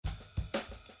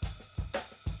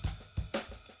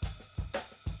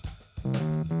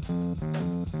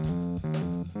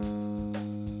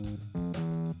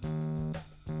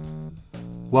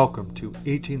Welcome to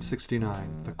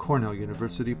 1869, the Cornell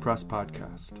University Press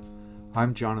Podcast.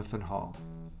 I'm Jonathan Hall.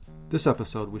 This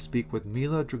episode we speak with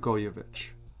Mila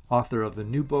Dragojevic, author of the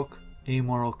new book,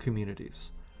 Amoral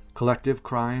Communities, Collective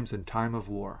Crimes in Time of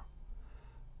War.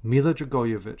 Mila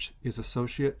Dragojevic is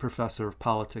Associate Professor of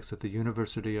Politics at the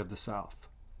University of the South.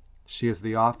 She is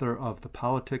the author of The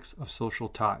Politics of Social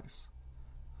Ties.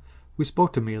 We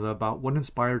spoke to Mila about what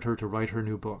inspired her to write her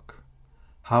new book,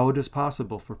 how it is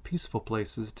possible for peaceful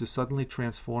places to suddenly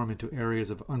transform into areas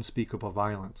of unspeakable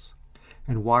violence,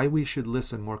 and why we should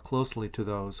listen more closely to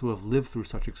those who have lived through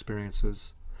such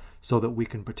experiences so that we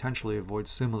can potentially avoid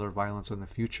similar violence in the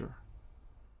future.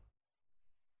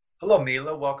 Hello,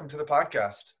 Mila. Welcome to the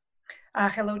podcast.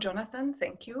 Hello, Jonathan.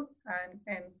 Thank you.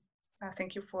 And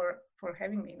thank you for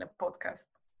having me in the podcast.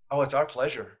 Oh, it's our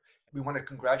pleasure. We want to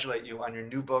congratulate you on your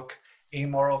new book,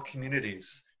 Amoral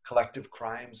Communities, Collective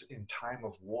Crimes in Time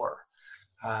of War.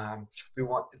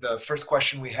 The first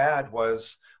question we had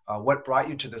was, what brought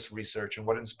you to this research and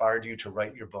what inspired you to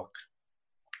write your book?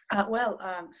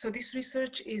 So this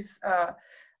research is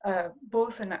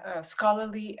both a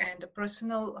scholarly and a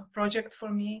personal project for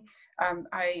me.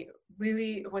 I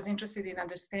really was interested in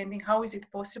understanding how is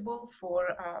it possible for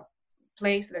a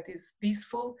place that is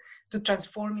peaceful to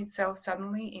transform itself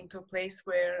suddenly into a place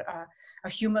where a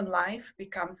human life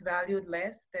becomes valued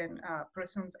less than a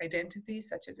person's identity,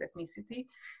 such as ethnicity.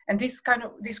 And this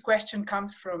question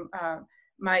comes from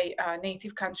my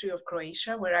native country of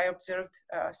Croatia, where I observed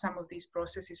some of these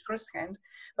processes firsthand.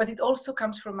 But it also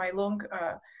comes from my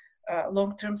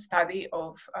long-term study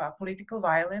of political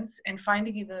violence and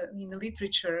finding in the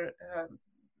literature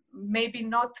maybe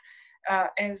not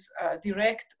as a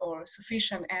direct or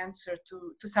sufficient answer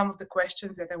to some of the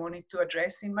questions that I wanted to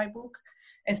address in my book.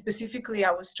 And specifically, I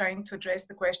was trying to address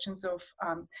the questions of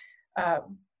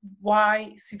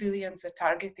why civilians are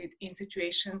targeted in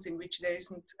situations in which there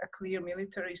isn't a clear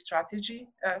military strategy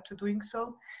to doing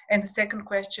so. And the second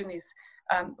question is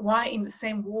why in the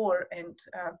same war and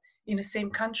in the same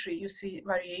country you see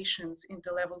variations in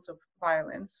the levels of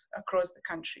violence across the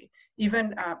country,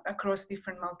 even across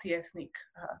different multi-ethnic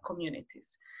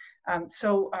communities.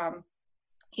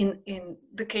 In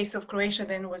the case of Croatia,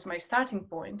 then was my starting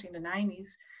point in the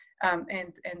 90s.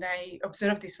 And I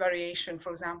observed this variation,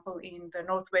 for example, in the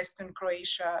northwestern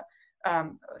Croatia,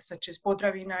 such as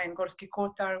Podravina and Gorski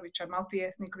Kotar, which are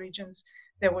multi-ethnic regions.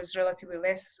 There was relatively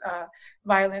less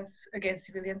violence against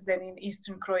civilians than in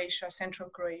eastern Croatia, central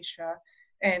Croatia,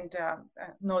 and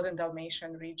northern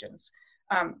Dalmatian regions.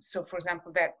 So, for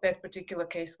example, that particular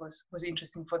case was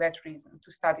interesting for that reason,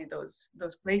 to study those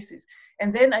places.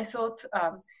 And then I thought,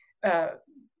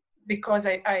 because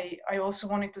I also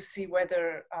wanted to see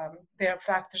whether there are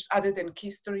factors other than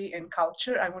history and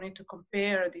culture, I wanted to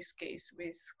compare this case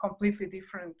with completely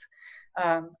different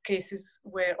cases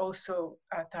where also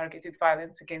targeted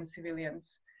violence against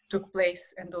civilians took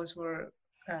place, and those were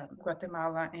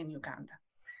Guatemala and Uganda.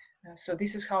 So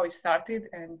this is how it started,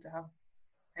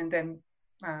 and then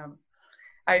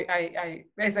I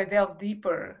as I delved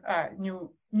deeper,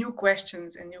 new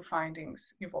questions and new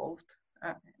findings evolved.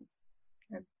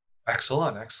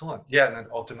 Excellent. Yeah, and then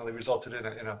ultimately resulted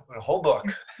in a whole book.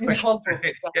 In a whole book.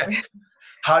 Yeah.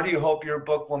 How do you hope your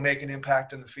book will make an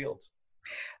impact in the field?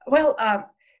 Well,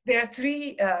 there are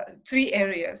three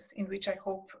areas in which I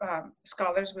hope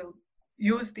scholars will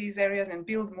use these areas and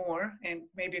build more, and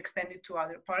maybe extend it to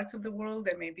other parts of the world,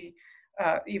 and maybe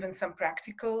even some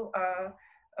practical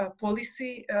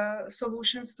policy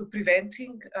solutions to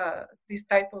preventing this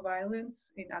type of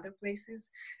violence in other places.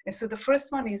 And so the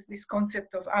first one is this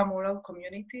concept of amoral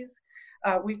communities,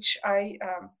 which I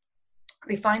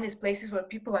define as places where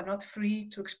people are not free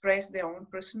to express their own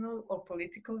personal or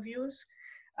political views.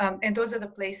 And those are the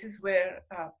places where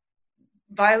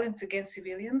violence against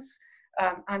civilians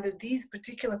under these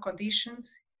particular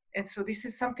conditions, and so this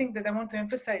is something that I want to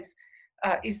emphasize,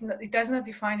 it does not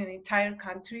define an entire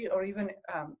country or even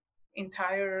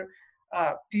entire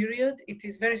period. It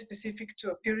is very specific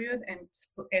to a period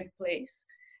and place.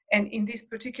 And in this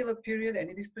particular period and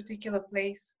in this particular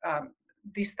place,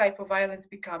 this type of violence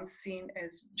becomes seen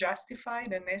as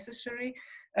justified and necessary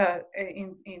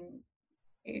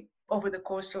over the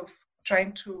course of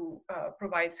trying to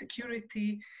provide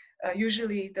security.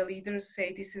 Usually the leaders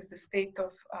say this is the state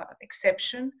of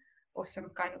exception or some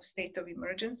kind of state of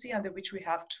emergency under which we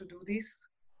have to do this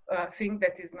thing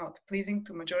that is not pleasing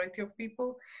to majority of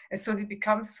people. And so it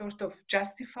becomes sort of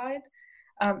justified.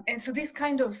 And so these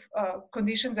kind of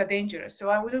conditions are dangerous. So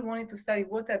I really wanted to study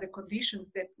what are the conditions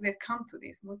that come to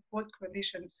this, what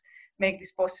conditions make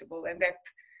this possible, and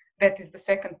that is the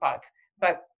second part.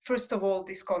 But first of all,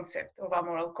 this concept of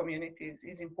amoral communities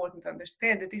is important to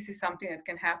understand that this is something that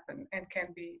can happen and can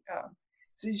be,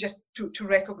 so just to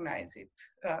recognize it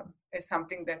as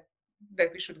something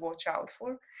that we should watch out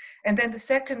for. And then the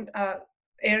second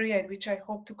area in which I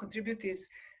hope to contribute is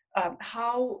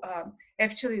how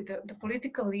actually the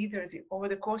political leaders over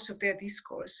the course of their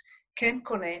discourse can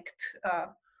connect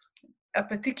a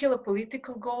particular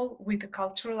political goal with a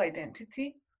cultural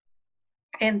identity.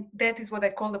 And that is what I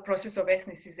call the process of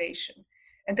ethnicization.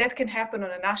 And that can happen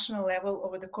on a national level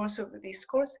over the course of the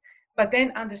discourse, but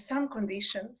then under some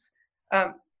conditions,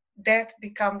 that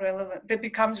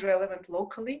becomes relevant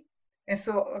locally. And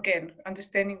so again,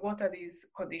 understanding what are these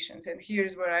conditions. And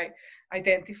here's where I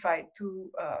identified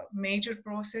two major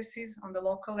processes on the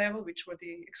local level, which were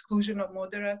the exclusion of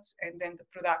moderates and then the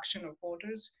production of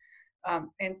voters.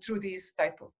 And through these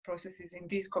type of processes in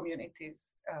these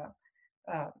communities,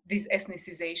 this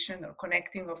ethnicization or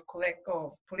connecting of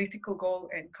political goal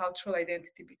and cultural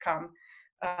identity become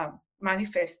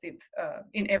manifested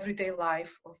in everyday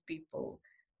life of people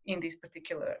in these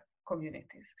particular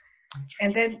communities.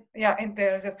 And then, and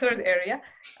there's a third area,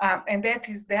 and that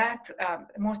is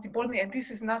most importantly, and this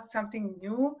is not something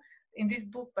new in this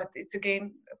book, but it's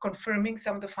again confirming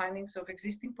some of the findings of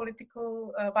existing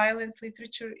political violence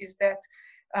literature, is that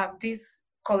these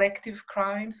collective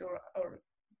crimes or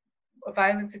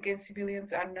violence against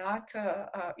civilians are not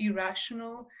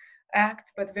irrational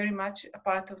acts, but very much a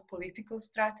part of political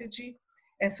strategy.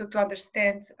 And so to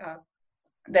understand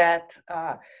that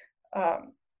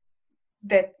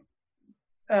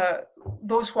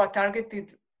those who are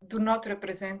targeted do not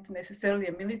represent necessarily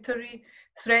a military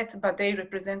threat, but they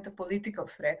represent a political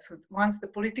threat. So once the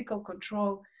political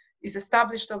control is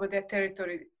established over their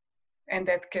territory, and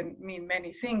that can mean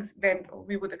many things, then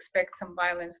we would expect some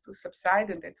violence to subside,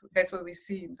 and that's what we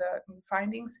see in the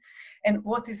findings. And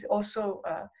what is also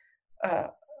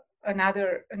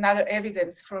another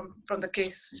evidence from the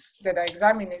cases that I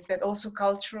examine is that also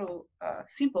cultural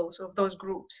symbols of those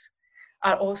groups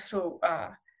are also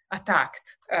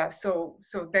attacked. So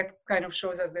that kind of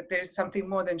shows us that there's something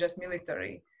more than just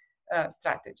military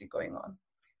strategy going on.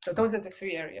 So those are the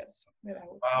three areas that I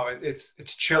would say. Wow,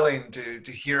 it's chilling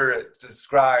to hear it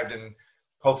described, and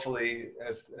hopefully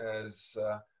as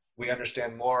we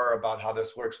understand more about how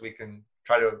this works, we can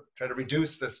try to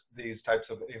reduce these types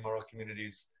of amoral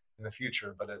communities in the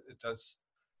future. But it does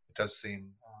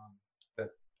seem that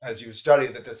as you study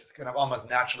that this kind of almost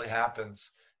naturally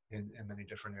happens in many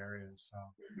different areas. So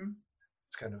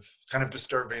it's kind of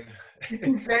disturbing. It's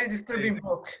a very disturbing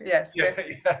book. Yes. Yeah,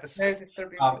 yes. Very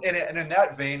disturbing book. And in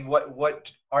that vein,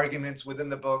 what arguments within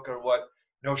the book, or what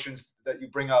notions that you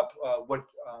bring up,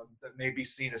 that may be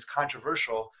seen as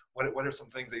controversial? What are some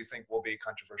things that you think will be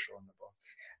controversial in the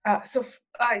book? So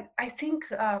I think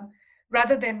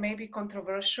rather than maybe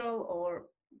controversial or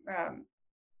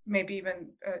maybe even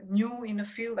new in the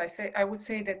field, I would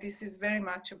say that this is very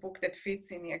much a book that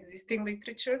fits in the existing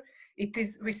literature.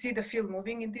 We see the field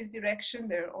moving in this direction.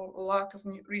 There are a lot of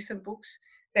recent books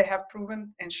that have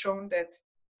proven and shown that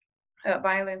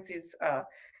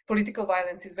political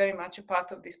violence is very much a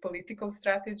part of this political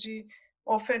strategy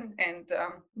often, and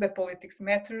that politics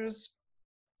matters.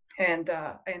 And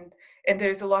there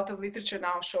is a lot of literature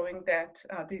now showing that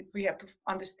we have to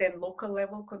understand local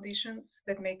level conditions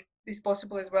that make this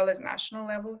possible, as well as national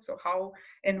level. So how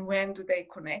and when do they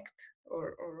connect,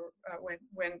 or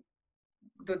when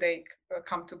do they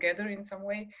come together in some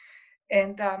way?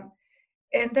 And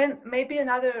then maybe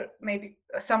another, maybe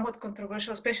somewhat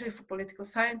controversial, especially for political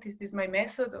scientists, is my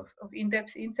method of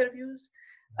in-depth interviews,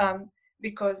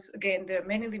 because again, there are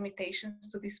many limitations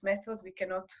to this method. We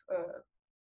cannot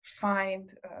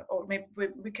find, or maybe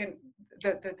we can,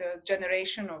 the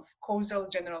generation of causal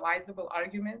generalizable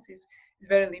arguments is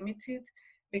very limited,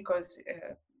 because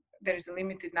there is a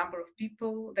limited number of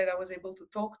people that I was able to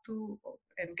talk to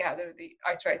and gather.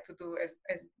 I try to do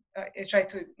I try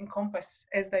to encompass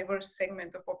as diverse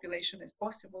segment of population as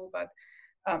possible, but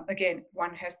again,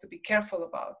 one has to be careful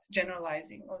about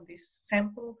generalizing on this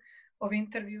sample of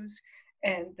interviews.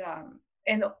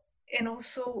 And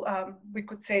also, we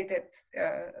could say that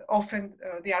often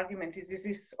the argument is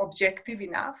this objective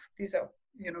enough? These are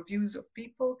views of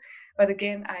people. But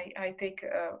again, I take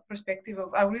a perspective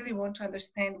of, I really want to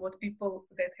understand what people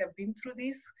that have been through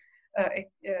this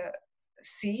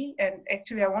see, and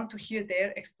actually I want to hear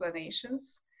their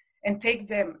explanations and take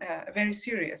them very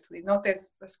seriously, not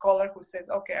as a scholar who says,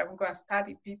 okay, I'm going to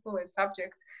study people as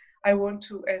subjects. I want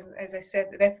to, as I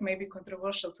said, that's maybe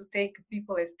controversial, to take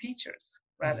people as teachers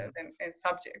rather than as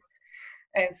subjects.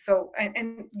 And so,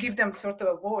 and give them sort of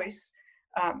a voice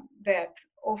that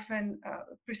often,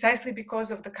 precisely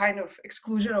because of the kind of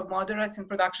exclusion of moderates and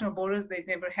production of borders, they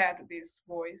never had this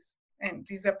voice. And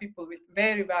these are people with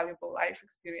very valuable life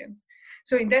experience.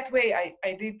 So in that way,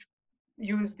 I did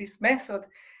use this method.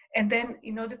 And then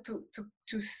in order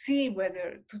to see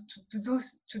whether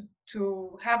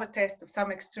to have a test of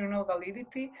some external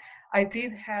validity, I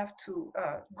did have to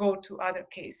go to other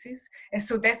cases. And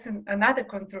so that's another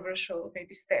controversial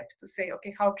maybe step to say,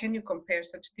 okay, how can you compare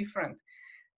such different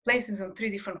places on 3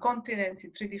 different continents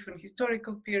in 3 different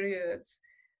historical periods?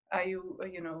 Are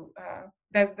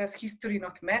does history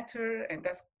not matter, and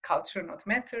does culture not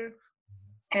matter?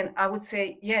 And I would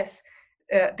say yes,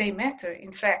 they matter,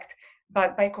 in fact.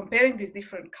 But by comparing these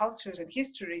different cultures and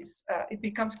histories, it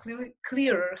becomes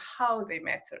clearer how they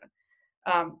matter.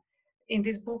 In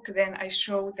this book, then, I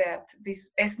show that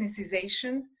this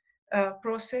ethnicization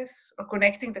process, or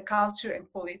connecting the culture and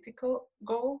political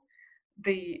goal,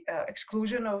 the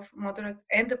exclusion of moderates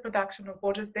and the production of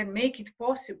borders, then make it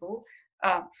possible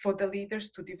for the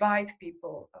leaders to divide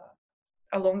people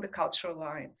along the cultural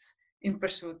lines in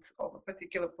pursuit of a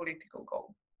particular political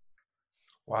goal.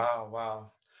 Wow,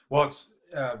 wow. Well, it's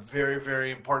very,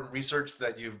 very important research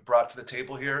that you've brought to the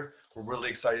table here. We're really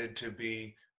excited to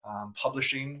be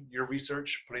publishing your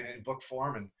research, putting it in book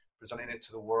form and presenting it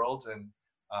to the world. And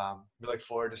we look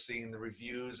forward to seeing the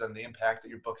reviews and the impact that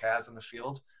your book has in the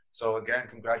field. So again,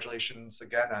 congratulations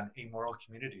again on Amoral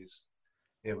Communities.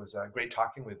 It was great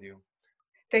talking with you.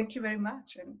 Thank you very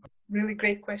much, and really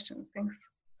great questions. Thanks.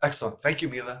 Excellent. Thank you,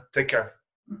 Mila. Take care.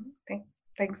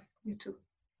 Thanks. You too.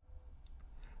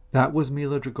 That was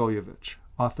Mila Dragojevic,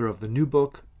 author of the new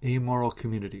book, Amoral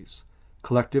Communities,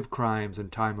 Collective Crimes in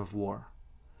Time of War.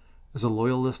 As a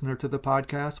loyal listener to the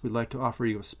podcast, we'd like to offer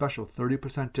you a special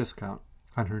 30% discount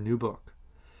on her new book.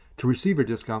 To receive your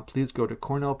discount, please go to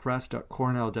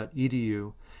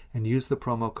cornellpress.cornell.edu and use the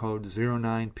promo code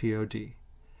 09POD.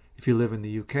 If you live in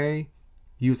the UK,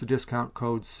 use the discount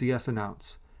code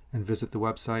CSAnnounce and visit the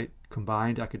website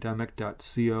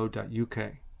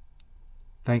combinedacademic.co.uk.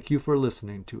 Thank you for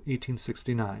listening to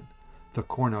 1869, the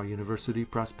Cornell University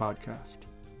Press Podcast.